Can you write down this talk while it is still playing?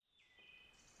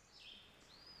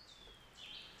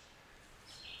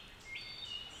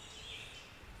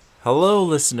Hello,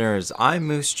 listeners. I'm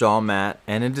Moosejaw Matt,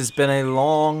 and it has been a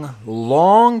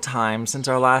long time since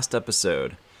our last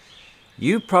episode.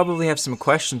 You probably have some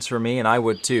questions for me, and I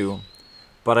would too.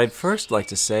 But I'd first like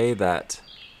to say that...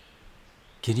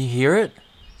 Can you hear it?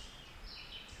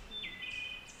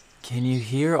 Can you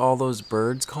hear all those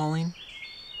birds calling?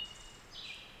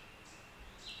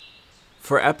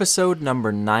 For episode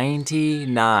number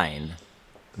 99,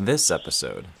 this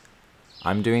episode,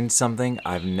 I'm doing something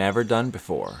I've never done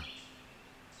before.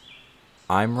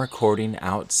 I'm recording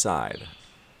outside.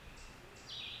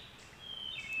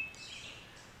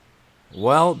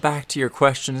 Well, back to your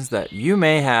questions that you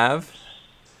may have,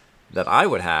 that I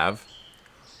would have.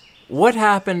 What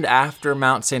happened after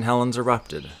Mount St. Helens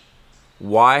erupted?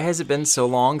 Why has it been so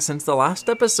long since the last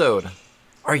episode?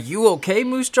 Are you okay,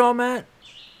 Moosejaw Matt?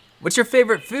 What's your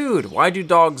favorite food? Why do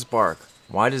dogs bark?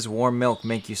 Why does warm milk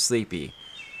make you sleepy?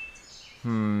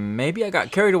 Maybe I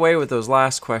got carried away with those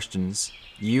last questions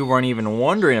you weren't even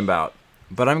wondering about,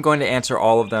 but I'm going to answer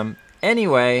all of them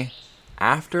anyway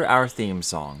after our theme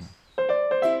song.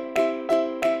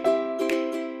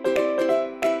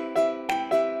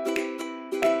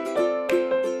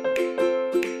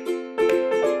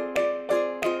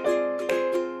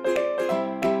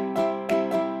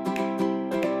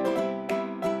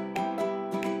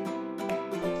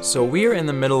 So we are in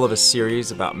the middle of a series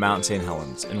about Mount St.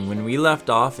 Helens, and when we left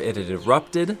off, it had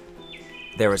erupted,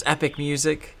 there was epic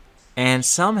music, and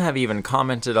some have even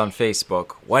commented on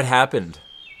Facebook, what happened?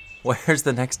 Where's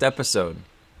the next episode?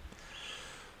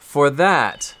 For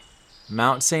that,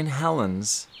 Mount St.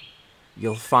 Helens,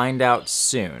 you'll find out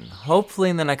soon, hopefully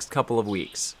in the next couple of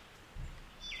weeks.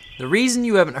 The reason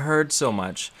you haven't heard so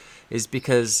much is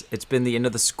because it's been the end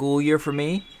of the school year for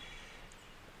me.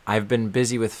 I've been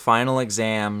busy with final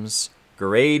exams,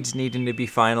 grades needing to be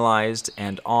finalized,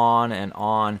 and on and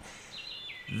on.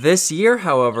 This year,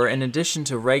 however, in addition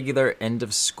to regular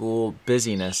end-of-school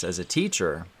busyness as a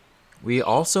teacher, we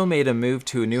also made a move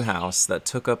to a new house that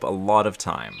took up a lot of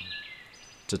time.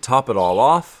 To top it all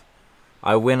off,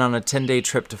 I went on a 10-day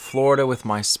trip to Florida with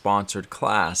my sponsored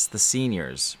class, the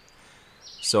seniors.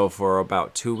 So for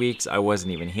about 2 weeks, I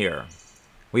wasn't even here.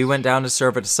 We went down to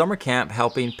serve at a summer camp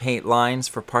helping paint lines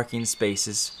for parking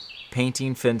spaces,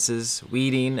 painting fences,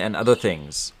 weeding, and other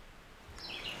things.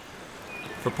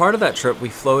 For part of that trip, we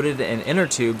floated in inner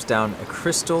tubes down a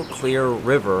crystal clear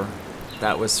river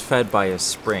that was fed by a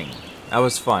spring. That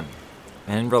was fun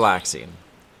and relaxing.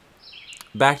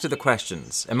 Back to the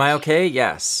questions. Am I okay?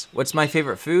 Yes. What's my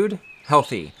favorite food?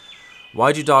 Healthy.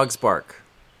 Why do dogs bark?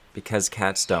 Because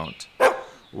cats don't.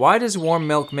 Why does warm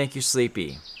milk make you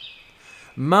sleepy?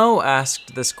 Mo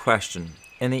asked this question,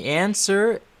 and the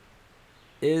answer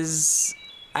is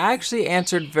actually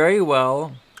answered very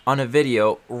well on a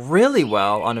video, really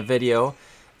well on a video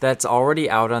that's already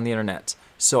out on the internet.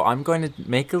 So I'm going to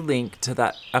make a link to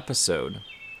that episode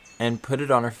and put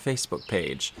it on our Facebook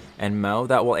page. And Mo,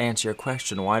 that will answer your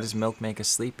question, why does milk make us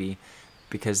sleepy?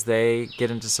 Because they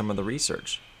get into some of the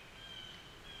research.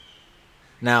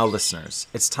 Now, listeners,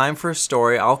 it's time for a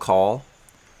story I'll call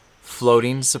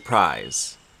Floating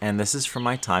Surprise, and this is from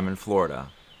my time in Florida.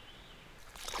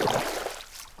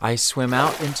 I swim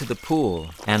out into the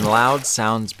pool, and loud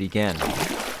sounds begin.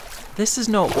 This is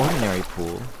no ordinary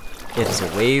pool, it is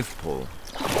a wave pool.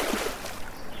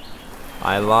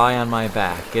 I lie on my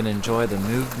back and enjoy the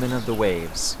movement of the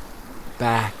waves,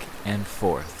 back and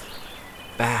forth,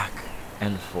 back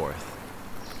and forth.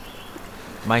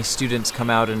 My students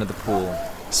come out into the pool,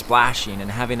 splashing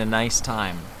and having a nice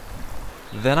time.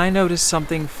 Then I notice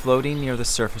something floating near the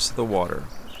surface of the water.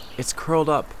 It's curled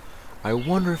up. I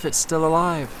wonder if it's still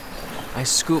alive. I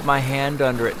scoop my hand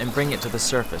under it and bring it to the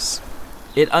surface.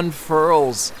 It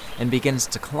unfurls and begins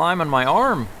to climb on my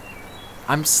arm.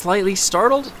 I'm slightly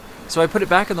startled, so I put it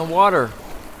back in the water,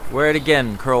 where it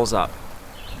again curls up.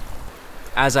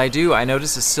 As I do, I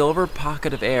notice a silver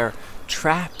pocket of air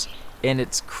trapped in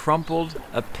its crumpled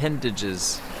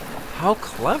appendages. How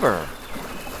clever!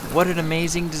 What an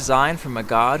amazing design from a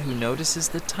god who notices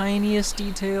the tiniest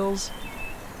details.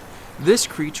 This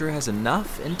creature has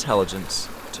enough intelligence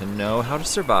to know how to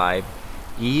survive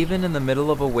even in the middle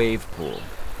of a wave pool.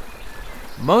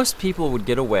 Most people would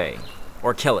get away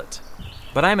or kill it,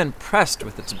 but I'm impressed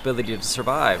with its ability to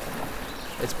survive.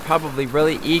 It's probably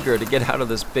really eager to get out of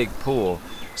this big pool,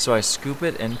 so I scoop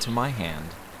it into my hand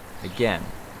again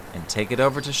and take it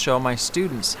over to show my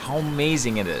students how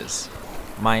amazing it is.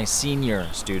 My senior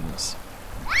students.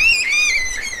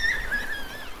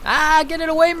 "Ah, get it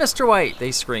away, Mr. White,"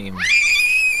 they scream.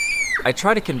 I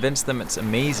try to convince them it's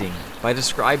amazing by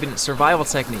describing its survival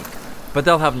technique, but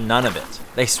they'll have none of it.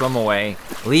 They swim away,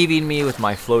 leaving me with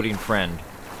my floating friend.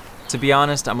 To be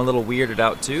honest, I'm a little weirded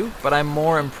out too, but I'm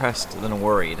more impressed than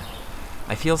worried.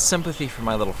 I feel sympathy for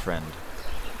my little friend.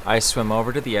 I swim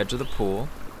over to the edge of the pool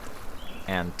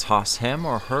and toss him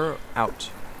or her out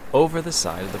over the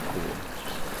side of the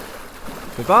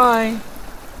pool. Goodbye.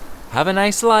 Have a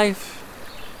nice life.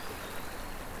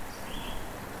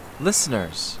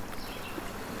 Listeners,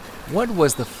 what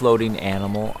was the floating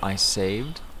animal I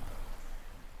saved?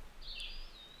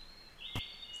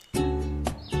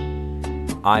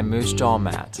 I'm Moosejaw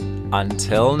Matt.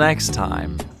 Until next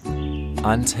time,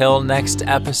 until next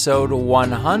episode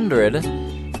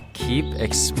 100, keep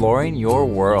exploring your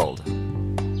world.